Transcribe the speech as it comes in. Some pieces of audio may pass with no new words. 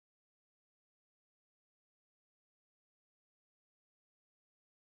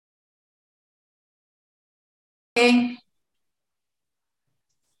Okay.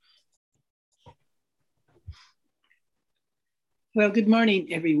 Well, good morning,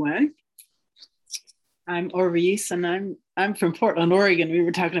 everyone. I'm Orice, and I'm from Portland, Oregon. We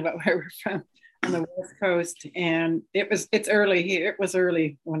were talking about where we're from on the West Coast, and it's early here. It was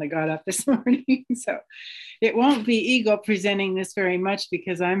early when I got up this morning, so it won't be ego presenting this very much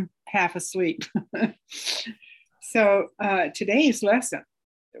because I'm half asleep. So today's lesson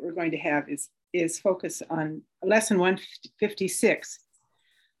that we're going to have is focus on lesson 156.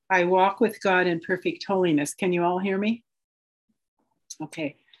 I walk with God in perfect holiness. Can you all hear me?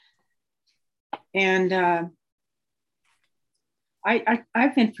 Okay. And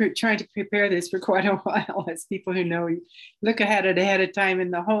I've been trying to prepare this for quite a while, as people who know, you look at it ahead of time,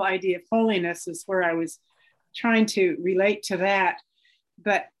 and the whole idea of holiness is where I was trying to relate to that.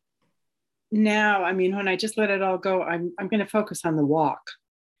 But now, I mean, when I just let it all go, I'm going to focus on the walk.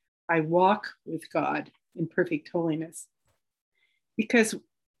 I walk with God in perfect holiness. Because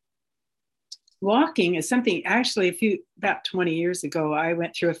walking is something, actually, about 20 years ago, I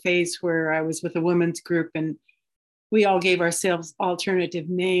went through a phase where I was with a women's group, and we all gave ourselves alternative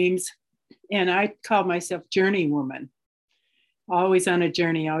names. And I called myself Journey Woman. Always on a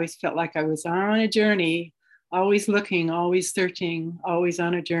journey. I always felt like I was on a journey, always looking, always searching, always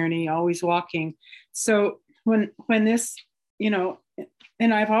on a journey, always walking. So when this,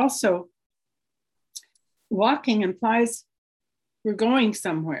 and I've also, walking implies we're going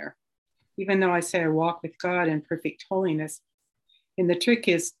somewhere, even though I say I walk with God in perfect holiness. And the trick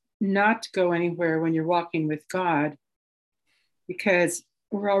is not to go anywhere when you're walking with God, because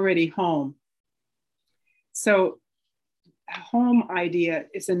we're already home. So home idea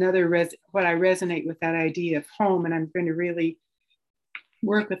is another, what I resonate with that idea of home. And I'm going to really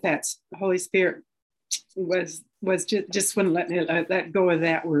work with that. Holy Spirit was just wouldn't let me let go of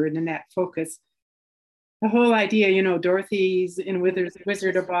that word and that focus. The whole idea, Dorothy's in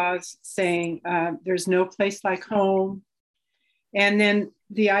Wizard of Oz saying, there's no place like home. And then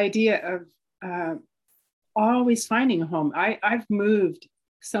the idea of always finding a home. I've moved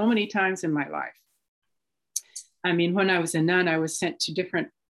so many times in my life. I mean, when I was a nun, I was sent to different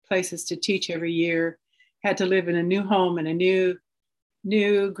places to teach every year, had to live in a new home and a new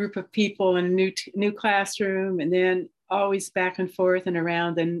group of people and a new classroom, and then always back and forth and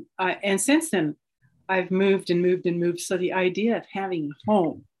around. And since then, I've moved and moved and moved. So the idea of having a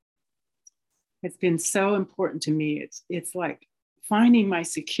home has been so important to me. It's like finding my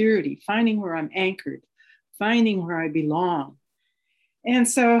security, finding where I'm anchored, finding where I belong. And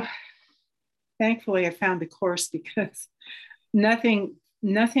so thankfully, I found the Course, because nothing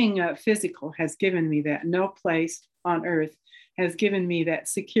physical has given me that. No place on earth has given me that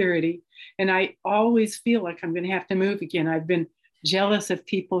security. And I always feel like I'm going to have to move again. I've been jealous of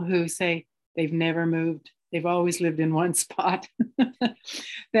people who say they've never moved. They've always lived in one spot.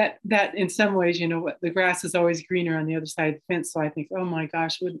 that in some ways, the grass is always greener on the other side of the fence. So I think, oh my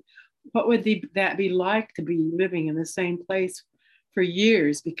gosh, what would that be like to be living in the same place for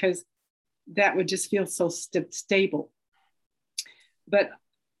years? Because that would just feel so stable. But,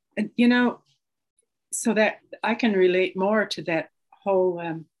 so that I can relate more to that whole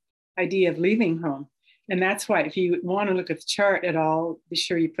idea of leaving home. And that's why, if you want to look at the chart at all, be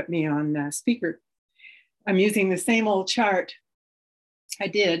sure you put me on speaker. I'm using the same old chart I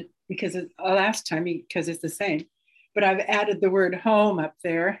did last time, because it's the same. But I've added the word home up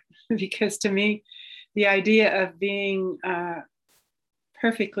there because to me, the idea of being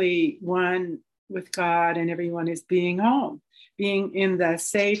perfectly one with God and everyone is being home, being in the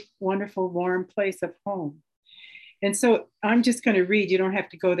safe, wonderful, warm place of home. And so I'm just going to read. You don't have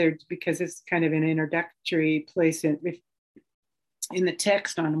to go there because it's kind of an introductory place in the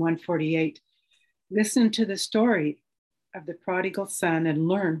text on 148. Listen to the story of the prodigal son and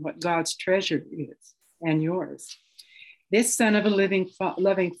learn what God's treasure is and yours. This son of a loving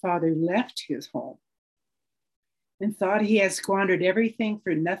father left his home and thought he had squandered everything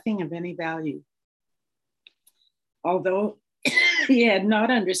for nothing of any value. Although he had not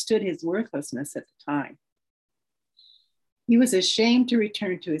understood his worthlessness at the time, he was ashamed to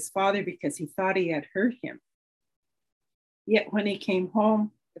return to his father because he thought he had hurt him. Yet when he came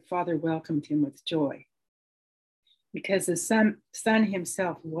home, the father welcomed him with joy. Because the son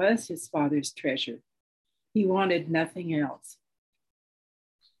himself was his father's treasure, he wanted nothing else.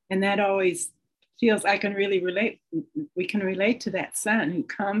 And that always feels, I can really relate. We can relate to that son who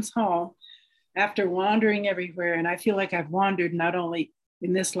comes home after wandering everywhere. And I feel like I've wandered not only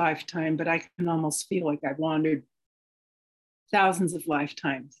in this lifetime, but I can almost feel like I've wandered thousands of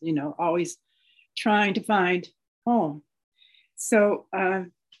lifetimes, always trying to find home. So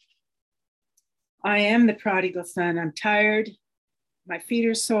I am the prodigal son. I'm tired. My feet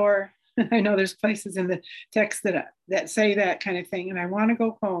are sore. I know there's places in the text that say that kind of thing, and I want to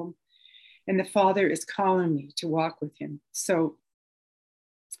go home. And the Father is calling me to walk with him. So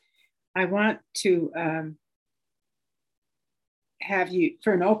I want to have you,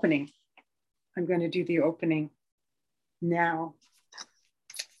 for an opening, I'm going to do the opening now.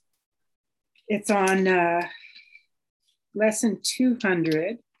 It's on lesson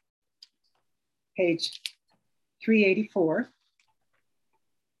 200, page 384.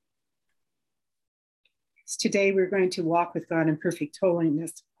 Today we're going to walk with God in perfect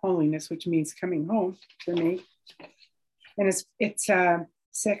holiness, which means coming home for me. And it's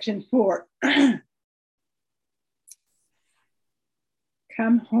section 4.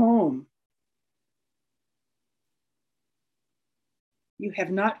 Come home. You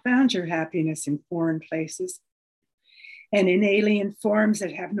have not found your happiness in foreign places and in alien forms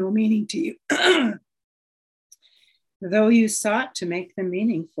that have no meaning to you. Though you sought to make them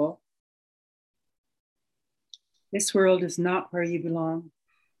meaningful, this world is not where you belong.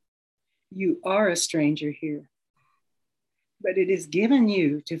 You are a stranger here, but it is given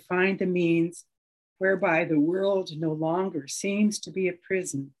you to find the means whereby the world no longer seems to be a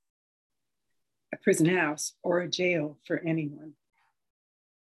prison house, or a jail for anyone.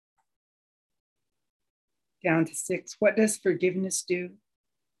 Down to 6. What does forgiveness do?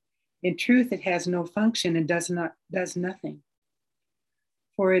 In truth, it has no function and does nothing,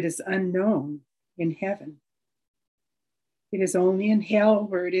 for it is unknown in heaven. It is only in hell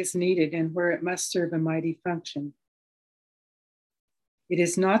where it is needed and where it must serve a mighty function. It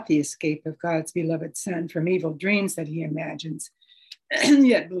is not the escape of God's beloved Son from evil dreams that he imagines and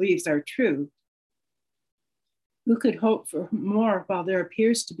yet believes are true. Who could hope for more while there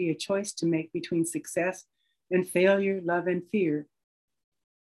appears to be a choice to make between success and failure, love and fear?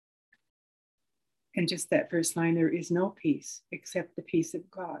 And just that first line, there is no peace except the peace of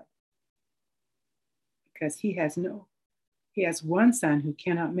God. Because he has one Son who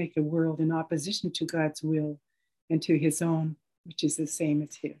cannot make a world in opposition to God's will and to his own, which is the same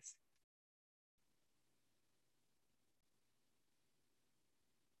as his.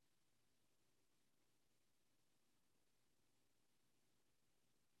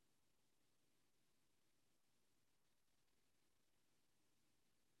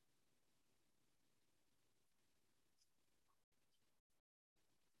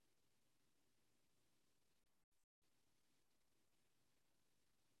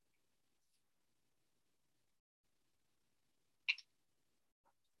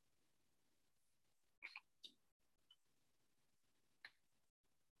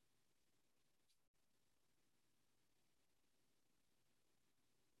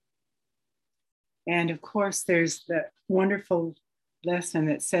 And of course, there's the wonderful lesson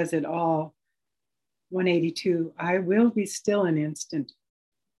that says it all, 182, I will be still an instant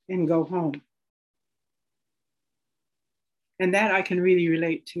and go home. And that I can really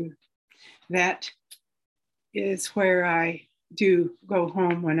relate to. That is where I do go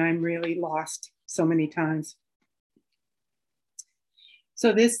home when I'm really lost so many times.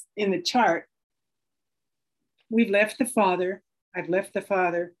 So this, in the chart, we've left the Father. I've left the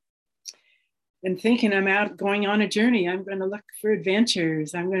Father and thinking I'm out going on a journey. I'm going to look for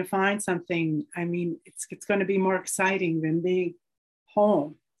adventures. I'm going to find something. I mean, it's going to be more exciting than being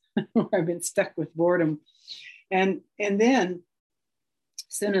home. I've been stuck with boredom. And then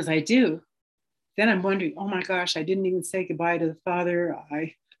as soon as I do, then I'm wondering, oh my gosh, I didn't even say goodbye to the Father.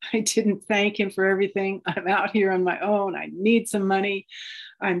 I didn't thank him for everything. I'm out here on my own. I need some money.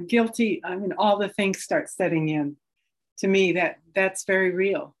 I'm guilty. I mean, all the things start setting in. To me, that's very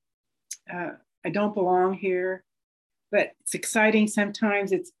real. I don't belong here, but it's exciting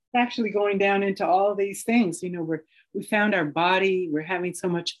sometimes. It's actually going down into all these things. You know, we found our body. We're having so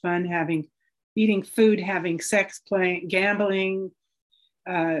much fun, eating food, having sex, playing, gambling,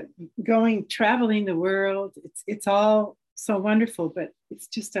 traveling the world. It's all so wonderful, but it's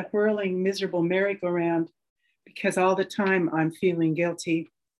just a whirling, miserable merry-go-round because all the time I'm feeling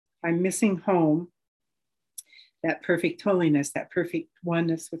guilty. I'm missing home, that perfect holiness, that perfect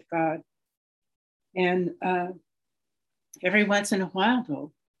oneness with God. And every once in a while,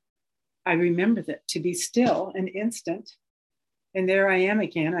 though, I remember that to be still an instant, and there I am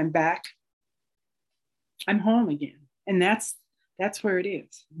again. I'm back. I'm home again, and that's where it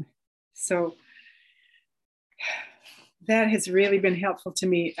is. So that has really been helpful to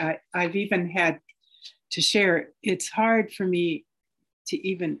me. I've even had to share. It's hard for me to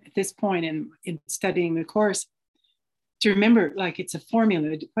even at this point in studying the course to remember, like it's a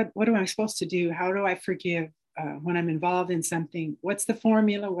formula. What am I supposed to do? How do I forgive? when I'm involved in something, what's the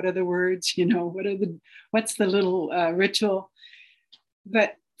formula? What are the words? What's the little ritual?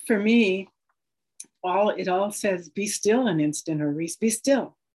 But for me, it all says, be still an instant, Orice, be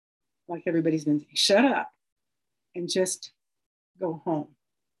still. Like everybody's been saying, shut up and just go home.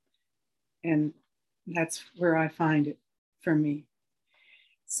 And that's where I find it for me.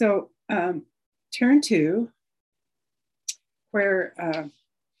 So turn to where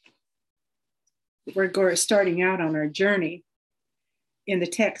we're starting out on our journey in the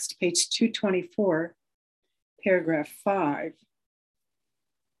text, page 224, paragraph 5.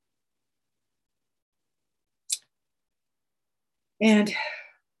 And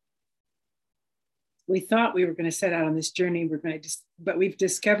we thought we were going to set out on this journey. But we've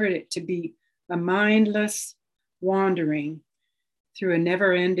discovered it to be a mindless wandering through a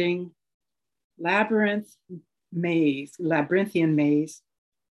never-ending labyrinthian maze.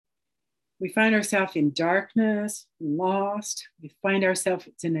 We find ourselves in darkness, lost. We find ourselves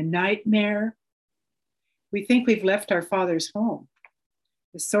in a nightmare. We think we've left our Father's home,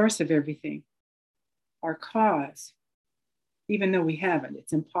 the source of everything, our cause, even though we haven't.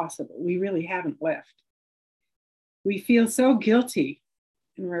 It's impossible. We really haven't left. We feel so guilty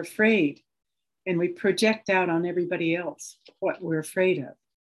and we're afraid, and we project out on everybody else what we're afraid of.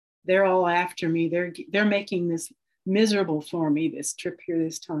 They're all after me. They're making this miserable for me, this trip here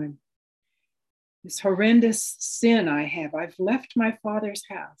this time. This horrendous sin I have. I've left my Father's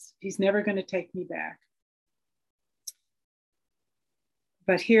house. He's never going to take me back.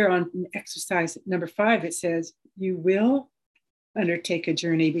 But here on exercise number 5, it says, you will undertake a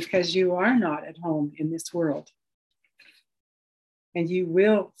journey because you are not at home in this world. And you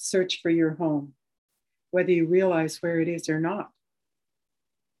will search for your home, whether you realize where it is or not.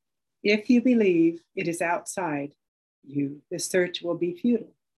 If you believe it is outside you, the search will be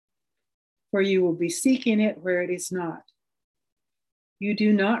futile, for you will be seeking it where it is not. You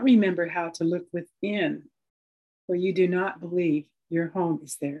do not remember how to look within, for you do not believe your home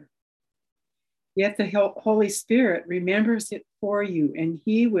is there. Yet the Holy Spirit remembers it for you, and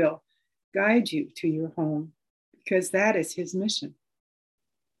he will guide you to your home, because that is his mission.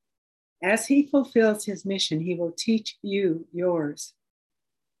 As he fulfills his mission, he will teach you yours.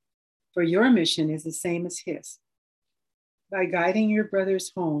 For your mission is the same as his. By guiding your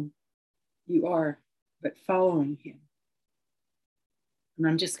brothers home, you are but following him. And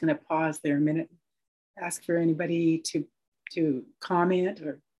I'm just going to pause there a minute, ask for anybody to comment,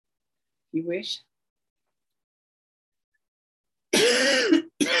 or if you wish.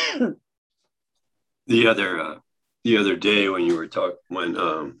 The other day when you were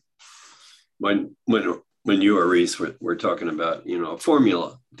when you or Reese were talking about, a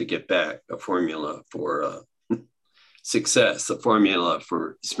formula to get back, a formula for success, a formula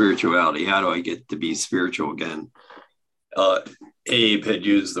for spirituality. How do I get to be spiritual again? Abe had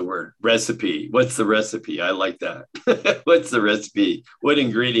used the word recipe. What's the recipe? I like that. What's the recipe? What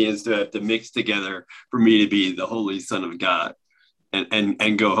ingredients do I have to mix together for me to be the Holy Son of God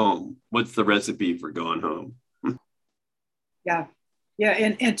and go home? What's the recipe for going home? Yeah.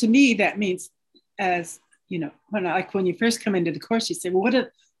 And to me, that means, as when you first come into the course, you say, well,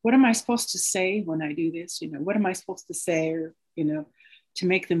 what am I supposed to say when I do this? What am I supposed to say, or, to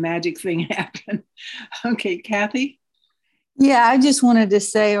make the magic thing happen? Okay, Kathy? Yeah, I just wanted to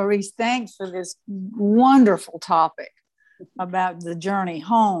say, Orice, thanks for this wonderful topic about the journey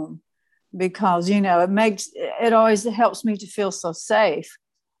home, because, it always helps me to feel so safe.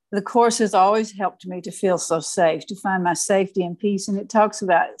 The Course has always helped me to feel so safe, to find my safety and peace. And it talks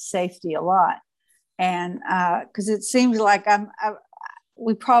about safety a lot. And because it seems like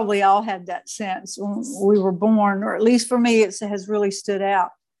we probably all had that sense when we were born, or at least for me, it has really stood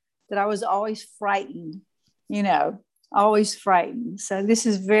out that I was always frightened, always frightened. So this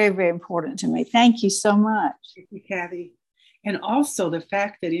is very, very important to me. Thank you so much. Thank you, Kathy. And also the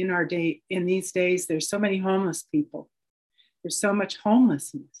fact that in these days, there's so many homeless people. There's so much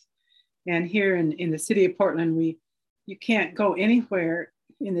homelessness. And here in the city of Portland, you can't go anywhere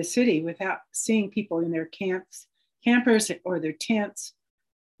in the city without seeing people in their campers or their tents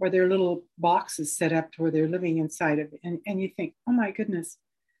or their little boxes set up where they're living inside of it. And you think, oh my goodness,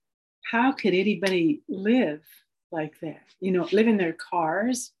 how could anybody live like that? Live in their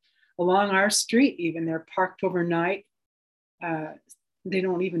cars along our street, even. They're parked overnight. They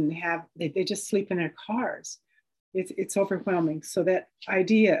don't even they just sleep in their cars. It's overwhelming. So that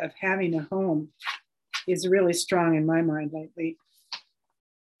idea of having a home is really strong in my mind lately.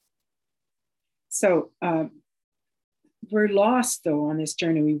 So we're lost, though, on this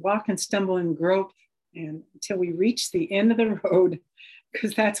journey. We walk and stumble and grope until we reach the end of the road,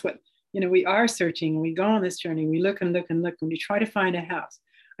 because that's what we are searching, we go on this journey, we look and look and look, and we try to find a house.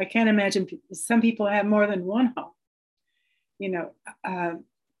 I can't imagine some people have more than one home.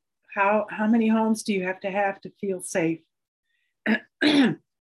 How many homes do you have to feel safe?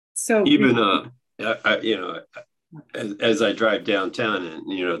 So even as I drive downtown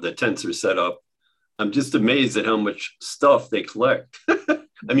and the tents are set up, I'm just amazed at how much stuff they collect.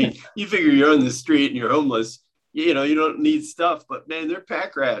 I mean, you figure you're on the street and you're homeless, you don't need stuff, but man, they're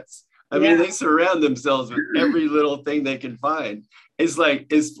pack rats. I mean, they surround themselves with every little thing they can find. It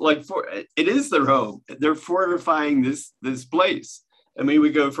is their home. They're fortifying this place. I mean, we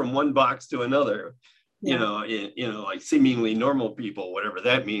go from one box to another. Like seemingly normal people, whatever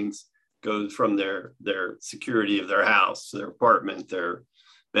that means, goes from their security of their house, their apartment, their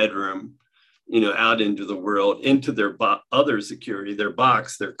bedroom, out into the world, into their other security, their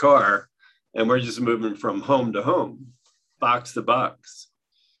box, their car, and we're just moving from home to home, box to box.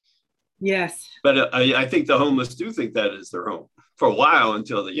 Yes. But I think the homeless do think that is their home for a while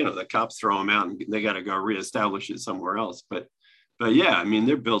until the cops throw them out and they got to go reestablish it somewhere else. But yeah, I mean,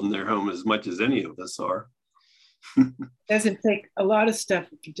 they're building their home as much as any of us are. Doesn't take a lot of stuff.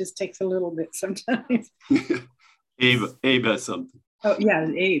 It just takes a little bit sometimes. Abe has something. Oh yeah,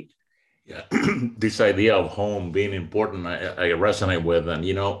 Abe. Yeah, this idea of home being important, I resonate with, and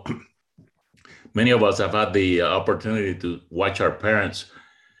many of us have had the opportunity to watch our parents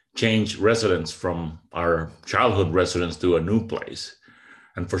change residence from our childhood residence to a new place.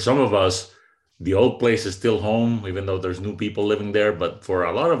 And for some of us, the old place is still home, even though there's new people living there. But for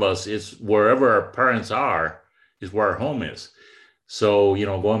a lot of us, it's wherever our parents are is where our home is. So,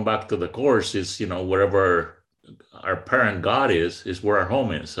 going back to the course is, wherever our parent God is where our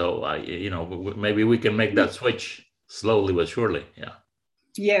home is. So, maybe we can make that switch slowly but surely. Yeah.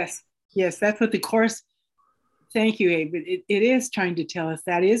 Yes. That's what the course. Thank you, Abe. It is trying to tell us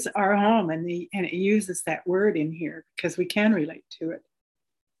that is our home, and it uses that word in here because we can relate to it.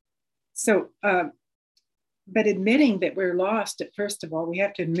 So, but admitting that we're lost, first of all, we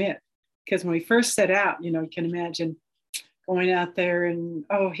have to admit, because when we first set out, you can imagine going out there and,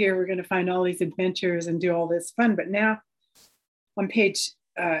 here we're going to find all these adventures and do all this fun. But now on page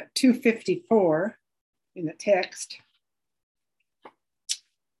 254 in the text, let's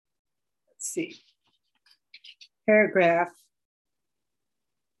see, paragraph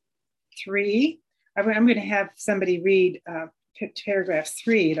 3. I'm going to have somebody read paragraph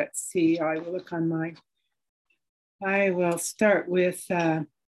 3. Let's see. I will look on mine. I will start with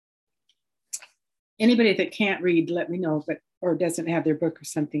anybody that can't read, let me know, or doesn't have their book or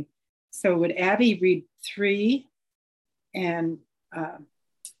something. So would Abby read 3 and let's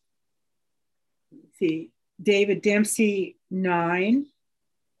see, David Dempsey 9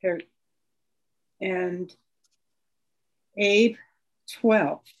 and Abe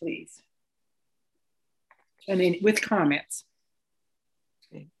 12, please. And then with comments.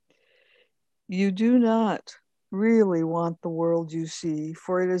 You do not really want the world you see,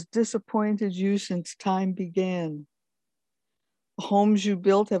 for it has disappointed you since time began. The homes you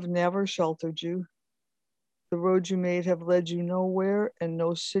built have never sheltered you. The roads you made have led you nowhere, and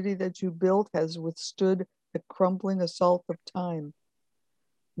no city that you built has withstood the crumbling assault of time.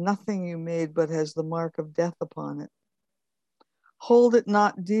 Nothing you made but has the mark of death upon it. Hold it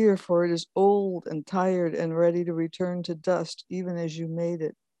not dear, for it is old and tired and ready to return to dust, even as you made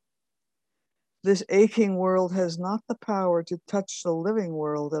it. This aching world has not the power to touch the living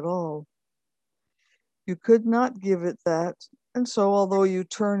world at all. You could not give it that, and so although you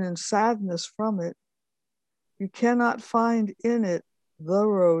turn in sadness from it, you cannot find in it the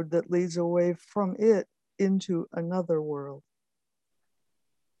road that leads away from it into another world.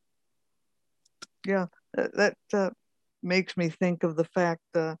 Yeah, that makes me think of the fact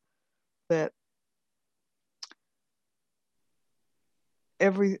that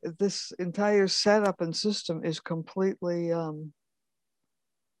this entire setup and system is completely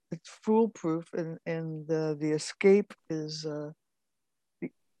it's foolproof, and the escape is the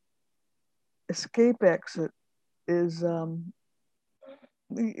escape exit is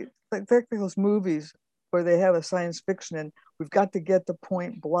like those movies where they have a science fiction and we've got to get to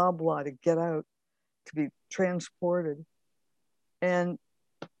point blah blah to get out, to be transported. And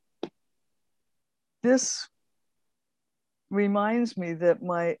this reminds me that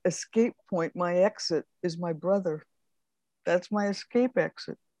my escape point, my exit, is my brother. That's my escape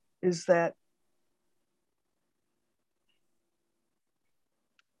exit, is that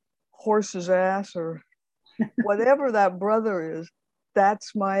horse's ass or whatever that brother is.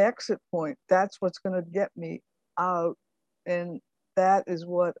 That's my exit point. That's what's going to get me out. And that is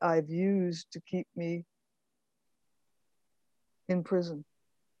what I've used to keep me in prison.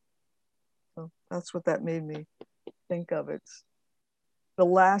 So that's what that made me think of. It's the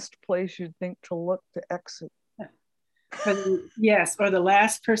last place you'd think to look to exit. Yes, or the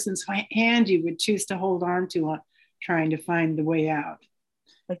last person's hand you would choose to hold on to, trying to find the way out.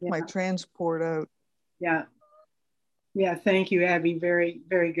 That's my transport out. Yeah. Yeah, thank you, Abby. Very,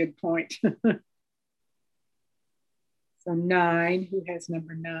 very good point. So 9, who has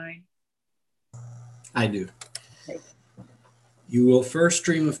number 9? I do. Okay. You will first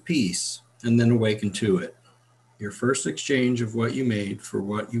dream of peace and then awaken to it. Your first exchange of what you made for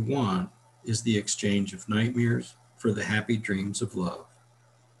what you want is the exchange of nightmares for the happy dreams of love.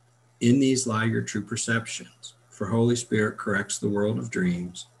 In these lie your true perceptions, for Holy Spirit corrects the world of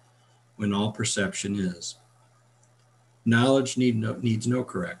dreams when all perception is. Knowledge needs no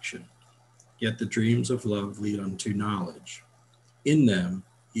correction, yet the dreams of love lead unto knowledge. In them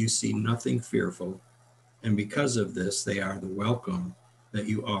you see nothing fearful, and because of this they are the welcome that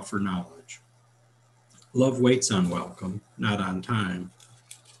you offer knowledge. Love waits on welcome, not on time,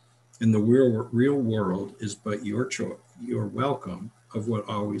 and the real world is but your welcome of what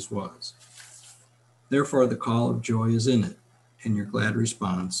always was. Therefore the call of joy is in it, and your glad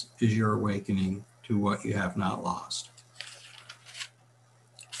response is your awakening to what you have not lost.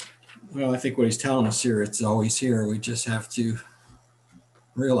 Well, I think what he's telling us here, it's always here. We just have to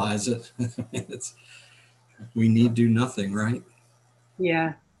realize it. We need do nothing, right?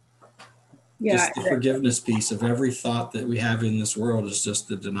 Yeah. Yeah. Just the forgiveness piece of every thought that we have in this world is just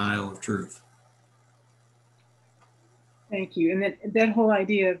the denial of truth. Thank you. And that whole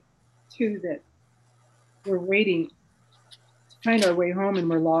idea too, that we're waiting to find our way home and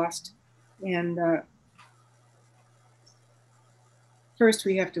we're lost. And first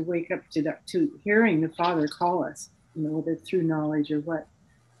we have to wake up to hearing the Father call us, whether through knowledge or what.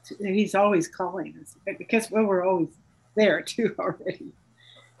 He's always calling us because, well, we're always there too already.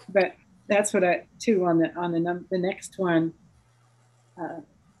 But that's what I too on the next one.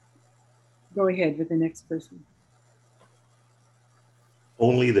 Go ahead with the next person.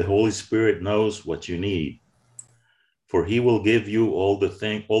 Only the Holy Spirit knows what you need, for he will give you all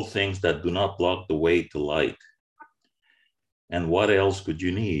things that do not block the way to light. And what else could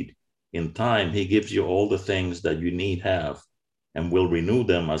you need? In time, he gives you all the things that you need have, and will renew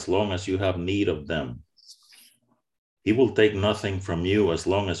them as long as you have need of them. He will take nothing from you as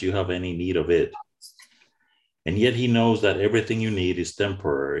long as you have any need of it. And yet he knows that everything you need is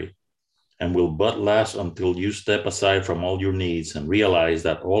temporary and will but last until you step aside from all your needs and realize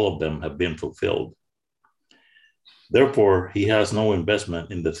that all of them have been fulfilled. Therefore, he has no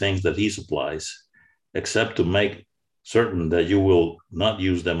investment in the things that he supplies, except to make certain that you will not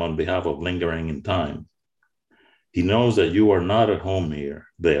use them on behalf of lingering in time. He knows that you are not at home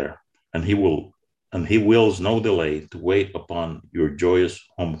there, and he wills no delay to wait upon your joyous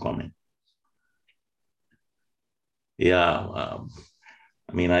homecoming. Yeah,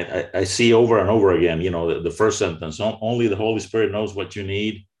 I mean, I see over and over again, the first sentence, only the Holy Spirit knows what you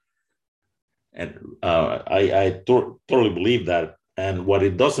need. And I totally believe that. And what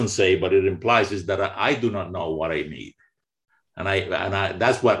it doesn't say, but it implies, is that I do not know what I need. And I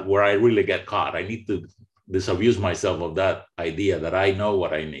that's where I really get caught. I need to disabuse myself of that idea that I know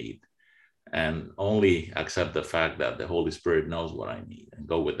what I need, and only accept the fact that the Holy Spirit knows what I need and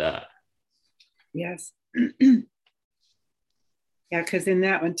go with that. Yes. Yeah, because in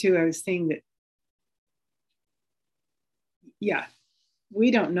that one too, I was saying that, yeah,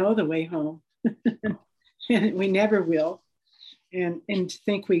 we don't know the way home. And we never will. And to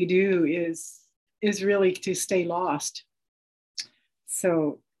think we do is really to stay lost.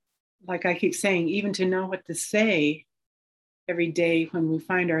 So, like I keep saying, even to know what to say every day when we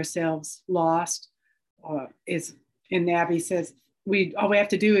find ourselves lost is, and Abby says, all we have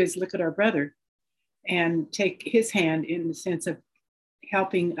to do is look at our brother and take his hand in the sense of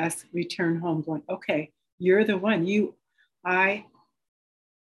helping us return home, going, okay, you're the one, you're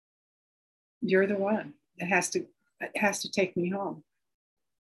the one that has to take me home.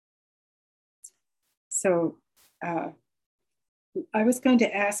 So I was going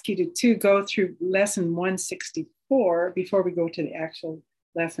to ask you to go through lesson 164 before we go to the actual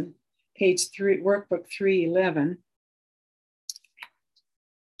lesson, page 3, workbook 311.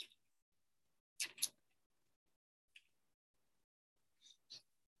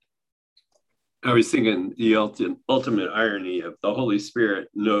 I was thinking the ultimate irony of the Holy Spirit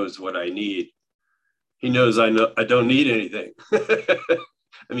knows what I need. He knows I don't need anything.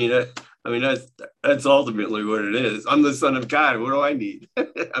 I mean, that's ultimately what it is. I'm the Son of God. What do I need?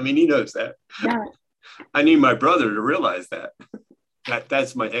 I mean, he knows that. Yeah. I need my brother to realize that.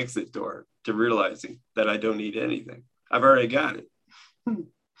 That's my exit door to realizing that I don't need anything. I've already got it.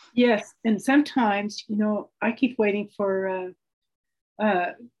 Yes, and sometimes, I keep waiting for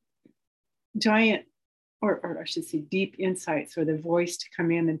giant, or I should say deep insights, or the voice to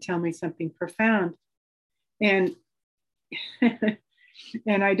come in and tell me something profound. And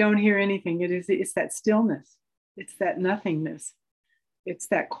and I don't hear anything. It's that stillness. It's that nothingness. It's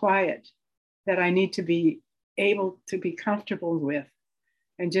that quiet that I need to be able to be comfortable with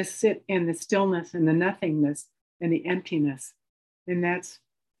and just sit in the stillness and the nothingness and the emptiness. And that's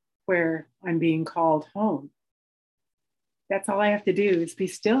where I'm being called home. That's all I have to do is be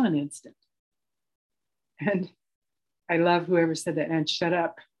still an instant. And I love whoever said that, and shut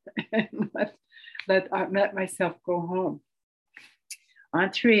up and let myself go home. On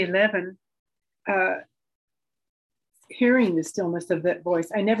 311, hearing the stillness of that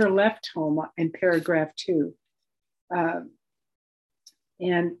voice, I never left home in paragraph 2.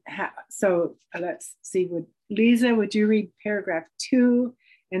 So let's see, Lisa, would you read paragraph 2?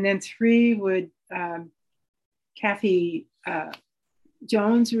 And then 3 would Kathy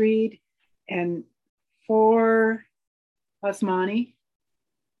Jones read, and 4 Osmani,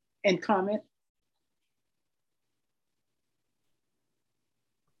 and comment.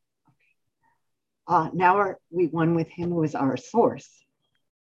 Now are we one with him who is our source?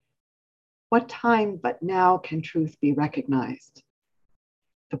 What time but now can truth be recognized?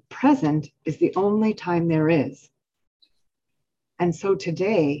 The present is the only time there is. And so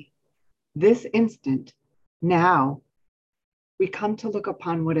today, this instant, now, we come to look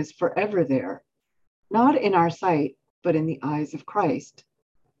upon what is forever there, not in our sight, but in the eyes of Christ.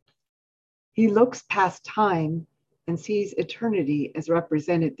 He looks past time and sees eternity as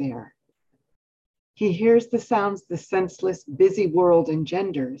represented there. He hears the sounds the senseless, busy world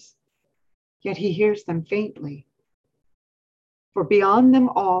engenders, yet he hears them faintly. For beyond them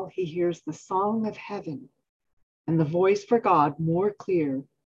all, he hears the song of heaven and the voice for God more clear,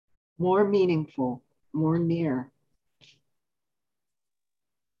 more meaningful, more near.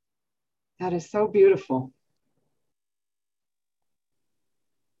 That is so beautiful.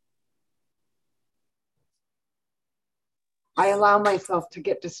 I allow myself to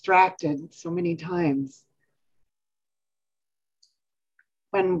get distracted so many times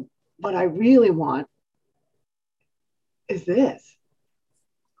when what I really want is this.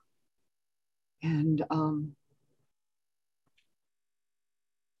 And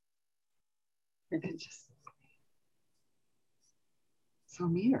it's just so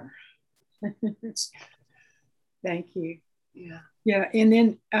near. Thank you. Yeah. Yeah, and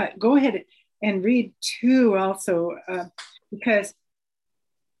then go ahead and read 2 also, because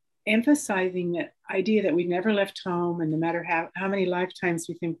emphasizing the idea that we never left home, and no matter how many lifetimes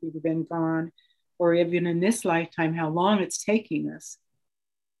we think we've been gone, or even in this lifetime, how long it's taking us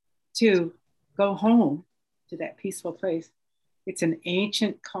to go home to that peaceful place. It's an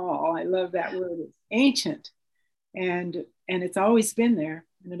ancient call. I love that word. It's ancient, and it's always been there,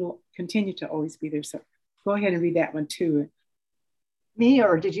 and it'll continue to always be there. So go ahead and read that one too. Me,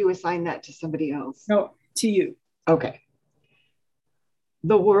 or did you assign that to somebody else? No, to you. Okay.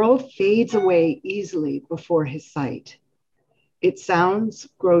 The world fades away easily before his sight. Its sounds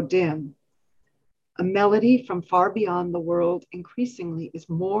grow dim. A melody from far beyond the world increasingly is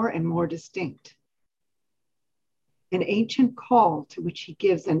more and more distinct. An ancient call to which he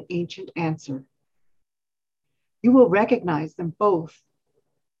gives an ancient answer. You will recognize them both,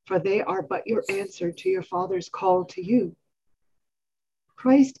 for they are but your answer to your Father's call to you.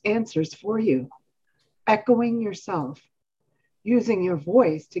 Christ answers for you, echoing yourself, using your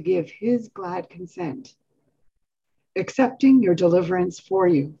voice to give his glad consent, accepting your deliverance for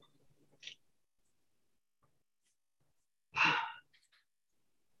you.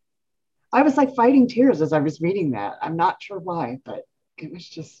 I was like fighting tears as I was reading that. I'm not sure why, but it was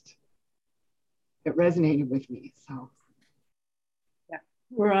just, it resonated with me. So yeah,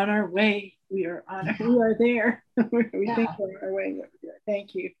 we're on our way. We are there. We think we're on our way.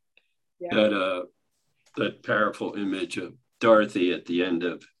 Thank you. Yeah. That powerful image of Dorothy at the end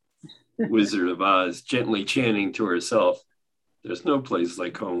of Wizard of Oz, gently chanting to herself, "There's no place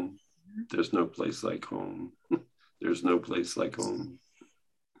like home. There's no place like home. There's no place like home."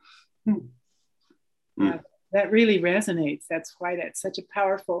 Yeah, that really resonates. That's why that's such a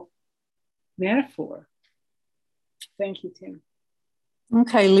powerful metaphor. Thank you, Tim.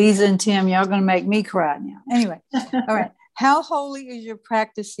 Okay, Lisa and Tim, y'all going to make me cry now. Anyway, all right. How holy is your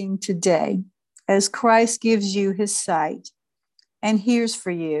practicing today as Christ gives you his sight and hears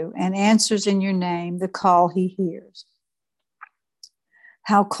for you and answers in your name the call he hears?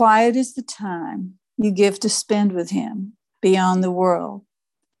 How quiet is the time you give to spend with him beyond the world?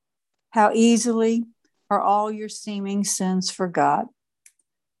 How easily are all your seeming sins forgot?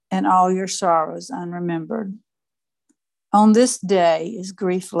 and all your sorrows unremembered. On this day is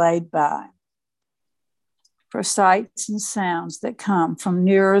grief laid by, for sights and sounds that come from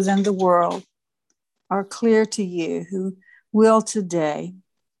nearer than the world are clear to you who will today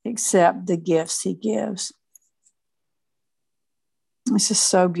accept the gifts he gives. This is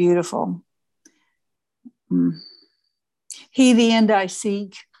so beautiful. He the end I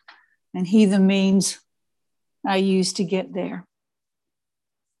seek, and he the means I use to get there.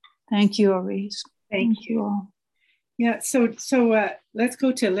 Thank you, Orice. Thank you all. Yeah, so let's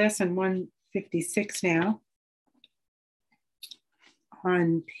go to lesson 156 now.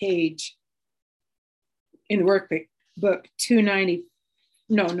 On page, in the workbook, book 290.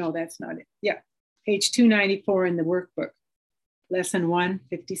 No, that's not it. Yeah, page 294 in the workbook, lesson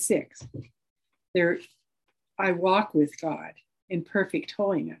 156. There, I walk with God in perfect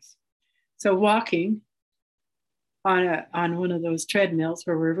holiness. So walking on one of those treadmills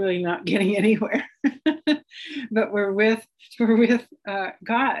where we're really not getting anywhere, but we're with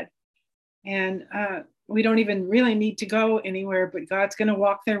God, and we don't even really need to go anywhere, but God's going to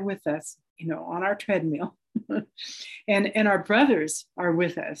walk there with us, on our treadmill, and our brothers are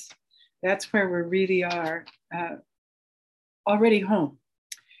with us. That's where we really are already home.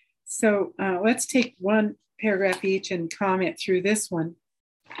 So let's take one paragraph each and comment through this one.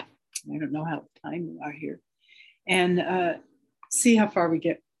 I don't know how time we are here. And see how far we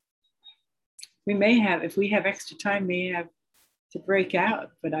get. We may have, if we have extra time, may have to break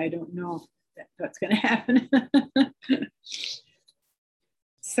out, but I don't know if that's going to happen.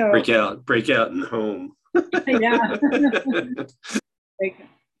 So break out and home. Yeah.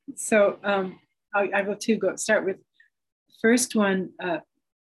 So I will too go start with first one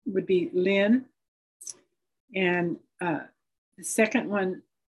would be Lynn, and the second one,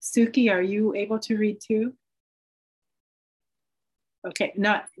 Suki. Are you able to read too? Okay,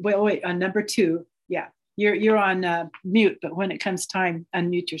 wait, on number 2, yeah, you're on mute, but when it comes time,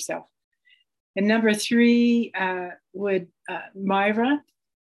 unmute yourself. And number 3 would Myra.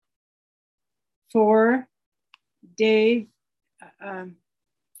 4, Dave,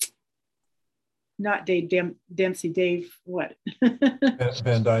 not Dave Dempsey, Dave what?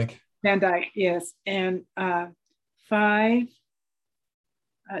 Van Dyke. Van Dyke, yes. And 5,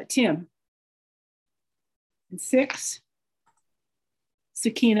 Tim. And 6,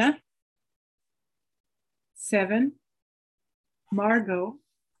 Sakina. 7, Margot.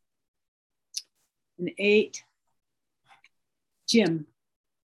 And 8, Jim.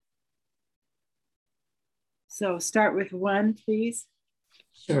 So start with 1, please.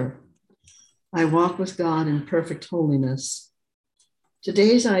 Sure. I walk with God in perfect holiness.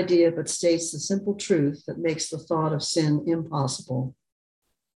 Today's idea but states the simple truth that makes the thought of sin impossible.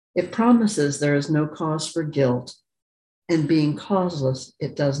 It promises there is no cause for guilt, and being causeless,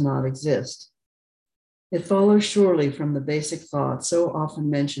 it does not exist. It follows surely from the basic thought so often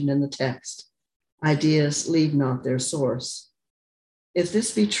mentioned in the text: ideas leave not their source. If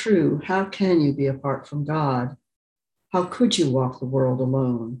this be true, how can you be apart from God? How could you walk the world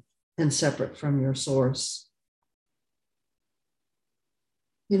alone and separate from your source?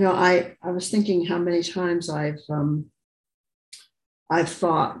 I was thinking how many times I've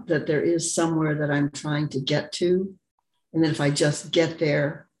thought that there is somewhere that I'm trying to get to, and that if I just get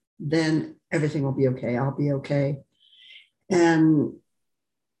there, then everything will be okay. I'll be okay. And,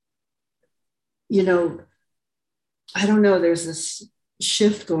 I don't know, there's this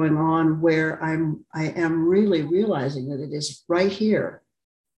shift going on where I am really realizing that it is right here,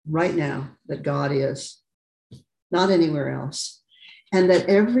 right now, that God is, not anywhere else. And that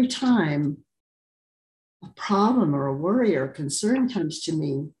every time a problem or a worry or a concern comes to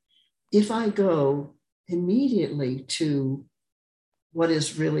me, if I go immediately to what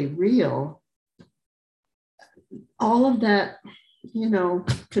is really real, all of that,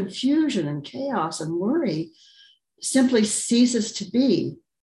 confusion and chaos and worry simply ceases to be.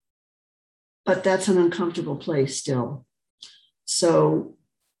 But that's an uncomfortable place still. So,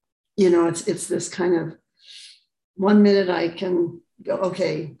 it's this kind of, 1 minute I can go,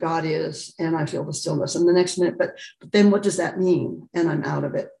 okay, God is, and I feel the stillness. And the next minute, but then what does that mean? And I'm out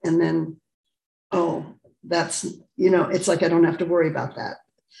of it. And then, that's, it's like I don't have to worry about that.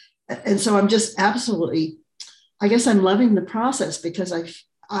 And so I'm just absolutely, I guess I'm loving the process, because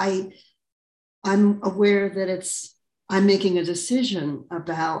I'm aware that I'm making a decision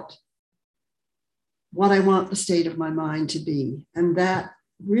about what I want the state of my mind to be. And that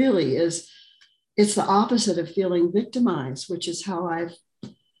really it's the opposite of feeling victimized, which is how I've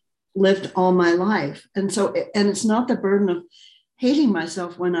lived all my life. And it's not the burden of hating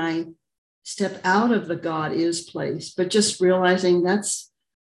myself when I step out of the God is place, but just realizing that's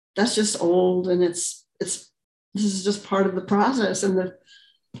that's just old, and this is just part of the process. And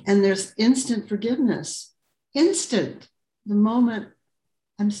there's instant forgiveness, instant, the moment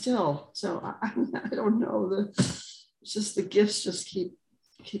I'm still. So I don't know, it's just the gifts just keep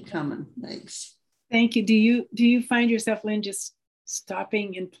coming. Thanks. Thank you. Do you find yourself, Lynn, just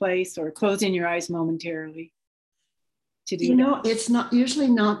stopping in place or closing your eyes momentarily to do that? It's not usually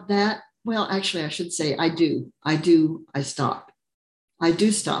not that. Well, actually, I should say I do. I stop. I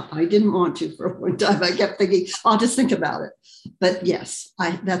do stop. I didn't want to for a long time. I kept thinking, I'll just think about it. But yes,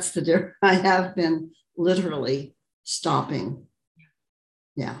 that's the difference. I have been literally stopping.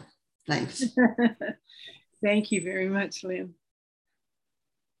 Yeah. Thanks. Thank you very much, Lynn.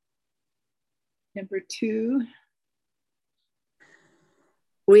 Number 2.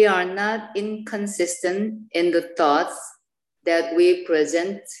 We are not inconsistent in the thoughts that we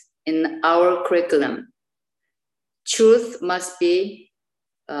present in our curriculum. Truth must be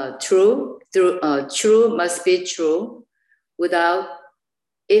true. True must be true without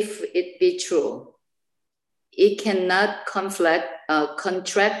if it be true. It cannot contradict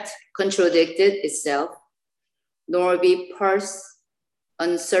itself, nor be parsed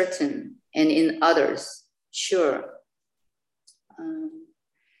uncertain, and in others, sure.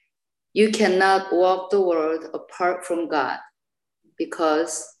 You cannot walk the world apart from God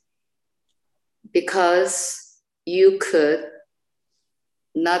because you could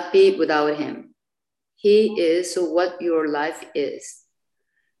not be without him. He is what your life is.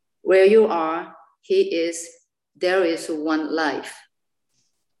 Where you are, there is one life.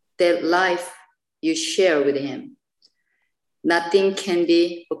 That life you share with him. Nothing can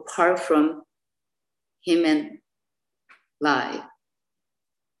be apart from him and life.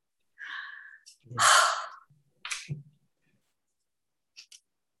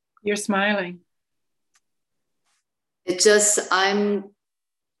 You're smiling. It's just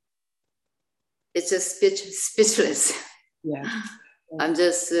speechless. Yeah. I'm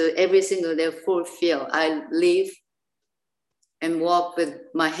just every single day fulfilled. I live and walk with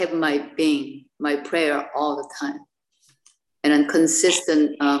my being, my prayer all the time. And I'm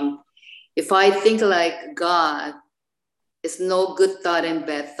consistent. If I think like God, it's no good thought and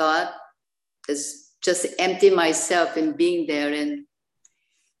bad thought. It's just empty myself and being there, and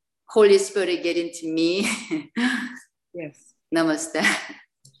Holy Spirit get into me. Yes. Namaste.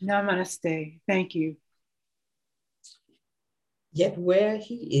 Namaste. Thank you. Yet where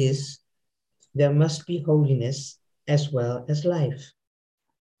he is, there must be holiness as well as life.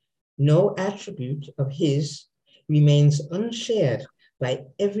 No attribute of his remains unshared by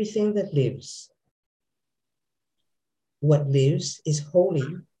everything that lives. What lives is holy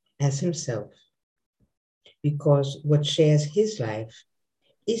as himself, because what shares his life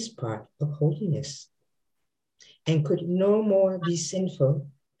is part of holiness, and could no more be sinful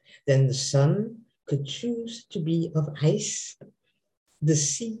than the sun could choose to be of ice, the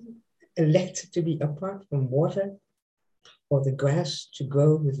sea elect to be apart from water, or the grass to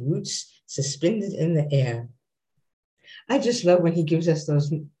grow with roots suspended in the air. I just love when he gives us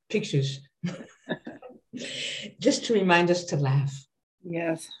those pictures, just to remind us to laugh.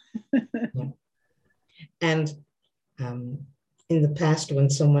 Yes. Yeah. And in the past, when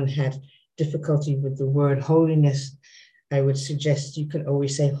someone had difficulty with the word holiness, I would suggest you can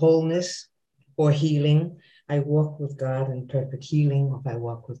always say wholeness or healing. I walk with God in perfect healing, or I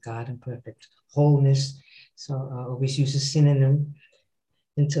walk with God in perfect wholeness. So I always use a synonym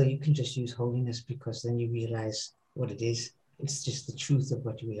until you can just use holiness, because then you realize what it is. It's just the truth of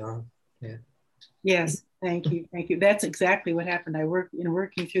what we are. Yeah. Yes. Thank you. Thank you. That's exactly what happened. I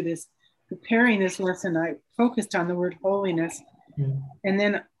working through this, preparing this lesson, I focused on the word holiness. Mm. And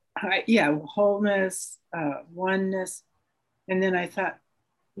then, wholeness, oneness. And then I thought,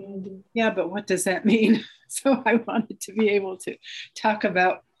 yeah, but what does that mean? So I wanted to be able to talk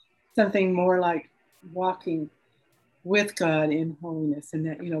about something more like walking with God in holiness, and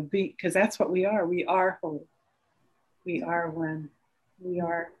that, because that's what we are. We are holy. We are one. We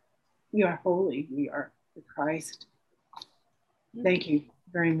are holy. We are the Christ. Thank you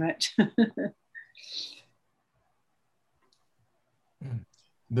very much.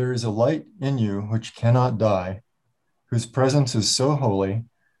 There is a light in you which cannot die, whose presence is so holy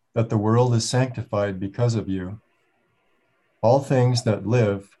that the world is sanctified because of you. All things that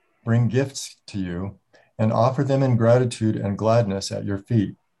live bring gifts to you and offer them in gratitude and gladness at your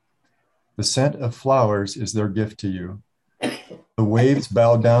feet. The scent of flowers is their gift to you. The waves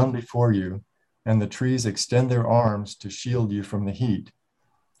bow down before you, and the trees extend their arms to shield you from the heat,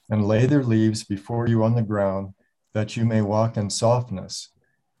 and lay their leaves before you on the ground, that you may walk in softness,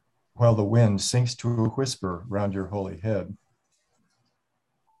 while the wind sinks to a whisper round your holy head.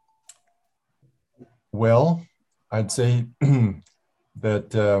 Well, I'd say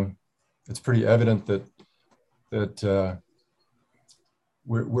that it's pretty evident that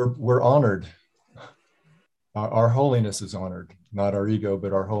we're honored. Our holiness is honored, not our ego,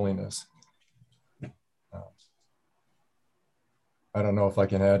 but our holiness. I don't know if I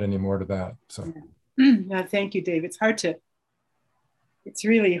can add any more to that. So, no, thank you, Dave. It's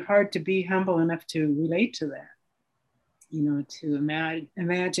really hard to be humble enough to relate to that. You know, to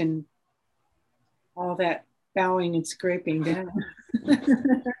imagine all that bowing and scraping down.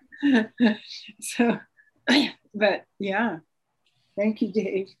 So, but yeah, thank you,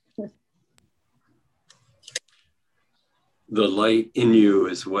 Dave. The light in you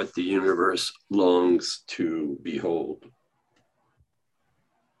is what the universe longs to behold.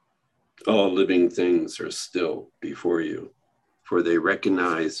 All living things are still before you, for they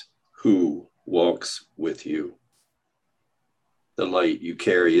recognize who walks with you. The light you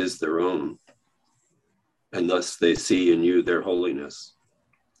carry is their own, and thus they see in you their holiness,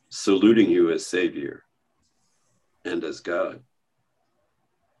 saluting you as Savior and as God.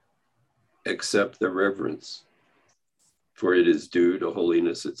 Accept the reverence, for it is due to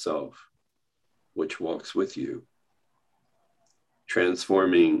holiness itself, which walks with you,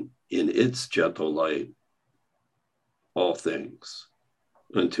 transforming in its gentle light all things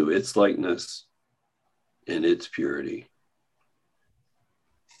unto its likeness and its purity.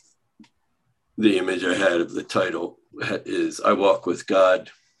 The image I had of the title is I walk with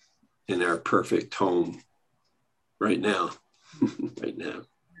God in our perfect home right now, right now.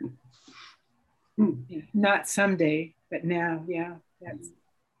 Not someday, but now. Yeah,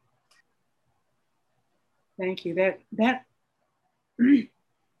 thank you. That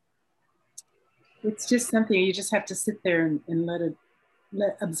it's just something you just have to sit there and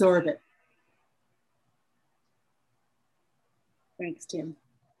absorb it. Thanks, Tim.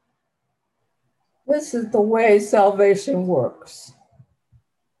 This is the way salvation works.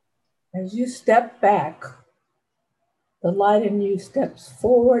 As you step back, the light in you steps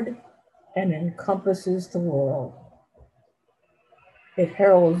forward and encompasses the world. It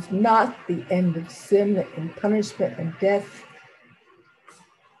heralds not the end of sin and punishment and death.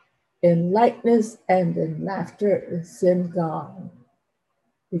 In lightness and in laughter is sin gone,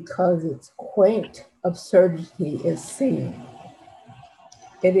 because its quaint absurdity is seen.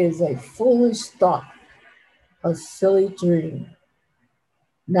 It is a foolish thought, a silly dream,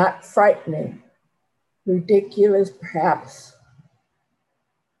 not frightening, ridiculous perhaps,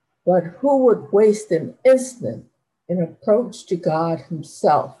 but who would waste an instant in approach to God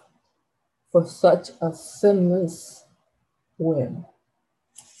himself for such a sinless whim?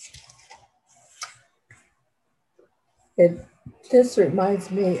 This reminds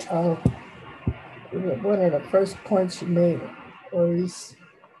me of one of the first points you made, Orice,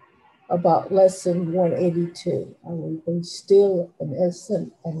 about lesson 182. I will be still and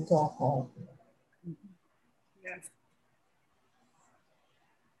innocent and go home. Yes.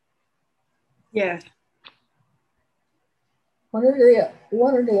 Yes. One of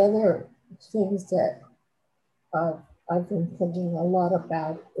the other things that I've been thinking a lot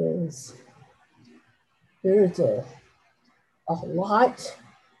about is there's a lot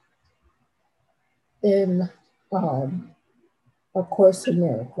in A Course in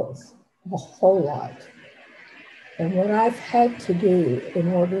Miracles, a whole lot. And what I've had to do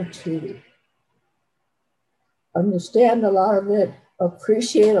in order to understand a lot of it,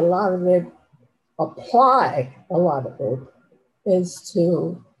 appreciate a lot of it, apply a lot of it, is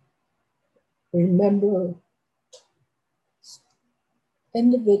to remember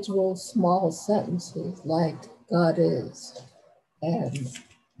individual small sentences like God is, and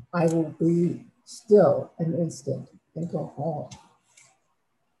I will be still an instant and go home.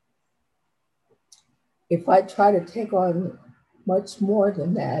 If I try to take on much more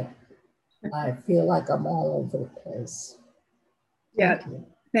than that, I feel like I'm all over the place. Yeah.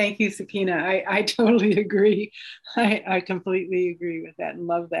 Thank you, Sakina. I totally agree. I completely agree with that and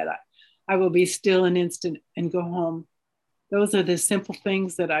love that. I will be still an instant and go home. Those are the simple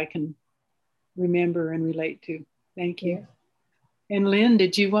things that I can remember and relate to. Thank you. Yeah. And Lynn,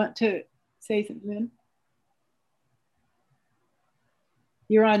 did you want to say something, Lynn?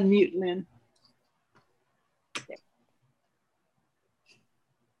 You're on mute, Lynn.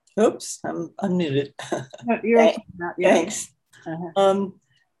 Oops, I'm unmuted. No, you're okay. Thanks.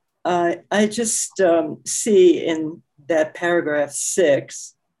 I just see in that paragraph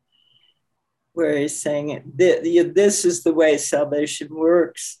 6 where he's saying this is the way salvation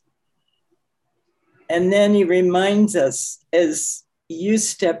works. And then he reminds us as you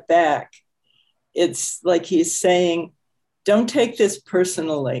step back, it's like he's saying, don't take this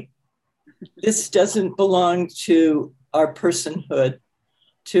personally. this doesn't belong to our personhood,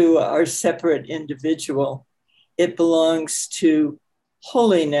 to our separate individual. It belongs to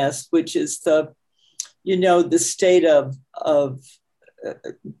holiness, which is the state of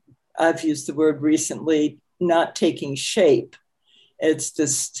I've used the word recently, not taking shape. It's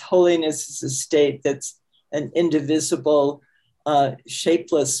this holiness is a state that's an indivisible,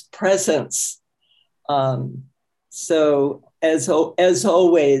 shapeless presence. So as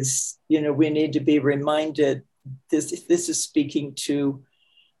always, we need to be reminded this is speaking to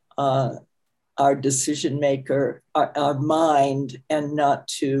our decision maker, our mind, and not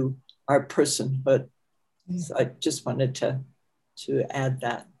to our personhood. So I just wanted to add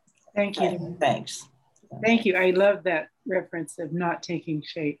that. Thank you. Thanks. Thank you. I love that reference of not taking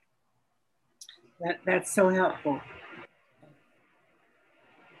shape. That's so helpful.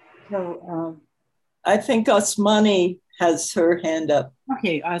 So I think Osmani has her hand up.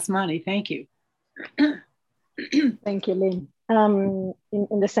 Okay, Osmani, thank you. Thank you, Lynn.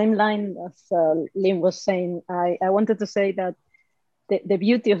 In the same line as Lynn was saying, I wanted to say that the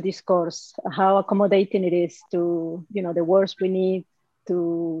beauty of this course, how accommodating it is to the words we need,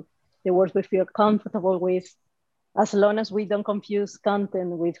 to the words we feel comfortable with. As long as we don't confuse content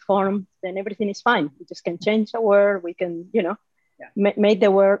with form, then everything is fine. We just can change a word. We can, make the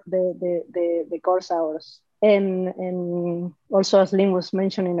word the course ours. And also, as Lynn was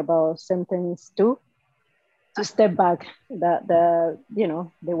mentioning about sentence 2, to step back, the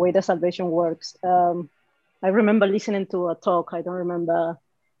way the salvation works. I remember listening to a talk. I don't remember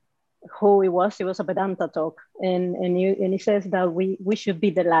who it was. It was a Vedanta talk, and he says that we should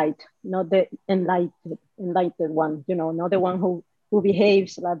be the light, not the enlightened one. Not the one who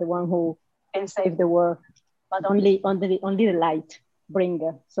behaves like the one who can save the world, but only the light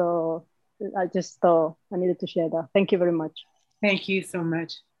bringer. So I just thought I needed to share that. Thank you very much. Thank you so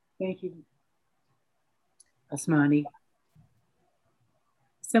much. Thank you, Osmani.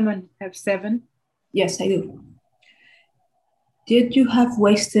 Someone have 7? Yes, I do. Yet you have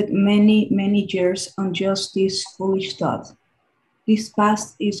wasted many, many years on just this foolish thought. This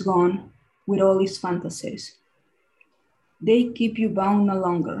past is gone with all its fantasies. They keep you bound no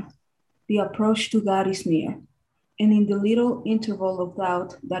longer. The approach to God is near. And in the little interval of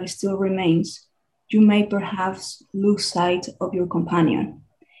doubt that still remains, you may perhaps lose sight of your companion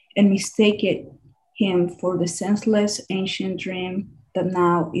and mistake him for the senseless ancient dream that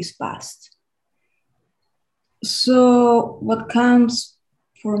now is past. So what comes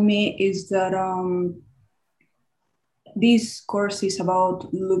for me is that this course is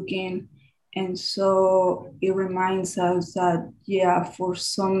about looking, and so it reminds us that, for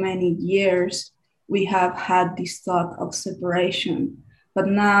so many years, we have had this thought of separation, but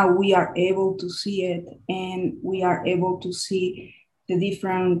now we are able to see it, and we are able to see the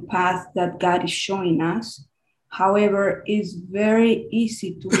different paths that God is showing us. However, it's very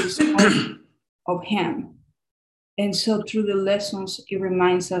easy to lose sight of Him. And so through the lessons, it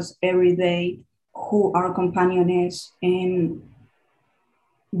reminds us every day who our companion is and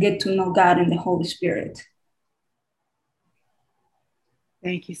get to know God and the Holy Spirit.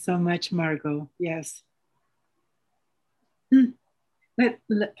 Thank you so much, Margot. Yes.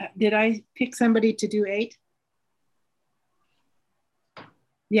 Did I pick somebody to do 8?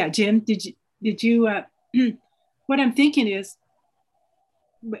 Yeah, Jim, did you what I'm thinking is,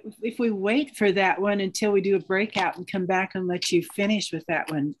 if we wait for that one until we do a breakout and come back and let you finish with that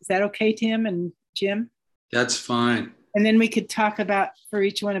one, is that okay, Tim and Jim? That's fine. And then we could talk about, for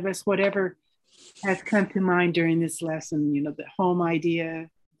each one of us, whatever has come to mind during this lesson, the home idea,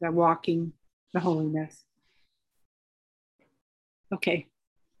 the walking, the holiness. Okay.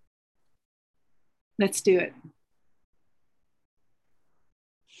 Let's do it.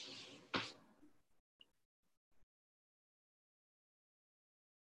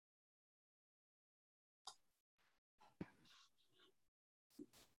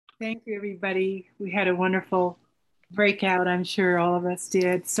 Thank you, everybody. We had a wonderful breakout. I'm sure all of us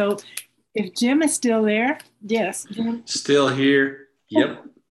did. So if Jim is still there, yes. Jim. Still here. Yep.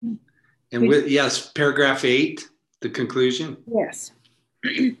 And yes, paragraph 8, the conclusion. Yes.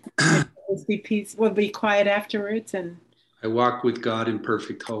 We'll be quiet afterwards. And I walk with God in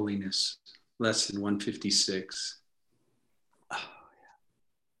perfect holiness. Lesson 156. Oh, yeah.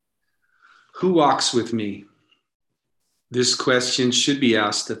 Who walks with me? This question should be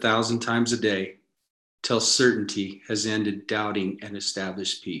asked 1,000 times a day till certainty has ended doubting and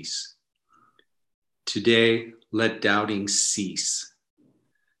established peace. Today, let doubting cease.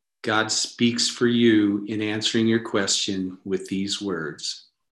 God speaks for you in answering your question with these words.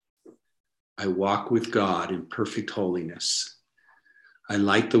 I walk with God in perfect holiness. I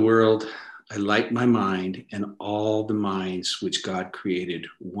light the world. I light my mind and all the minds which God created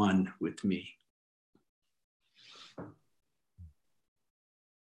one with me.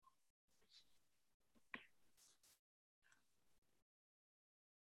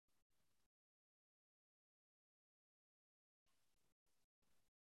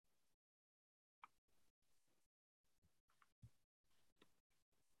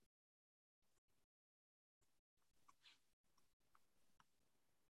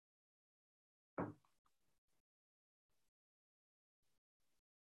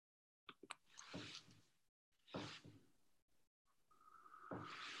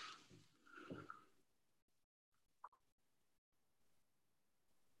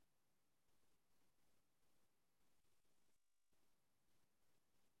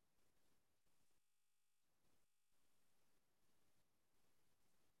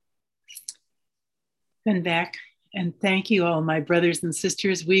 Come back and thank you all, my brothers and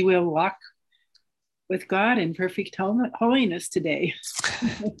sisters. We will walk with God in perfect holiness today.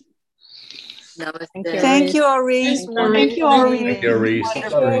 Thank you, Orice. Thank you, Orice.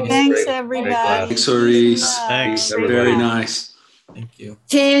 Thank you, Orice. Thanks, everybody. Thanks, Orice. Thanks, Very nice. Thank you.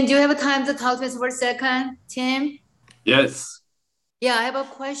 Tim, do you have time to talk to us for a second? Tim? Yes. Yeah, I have a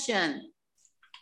question.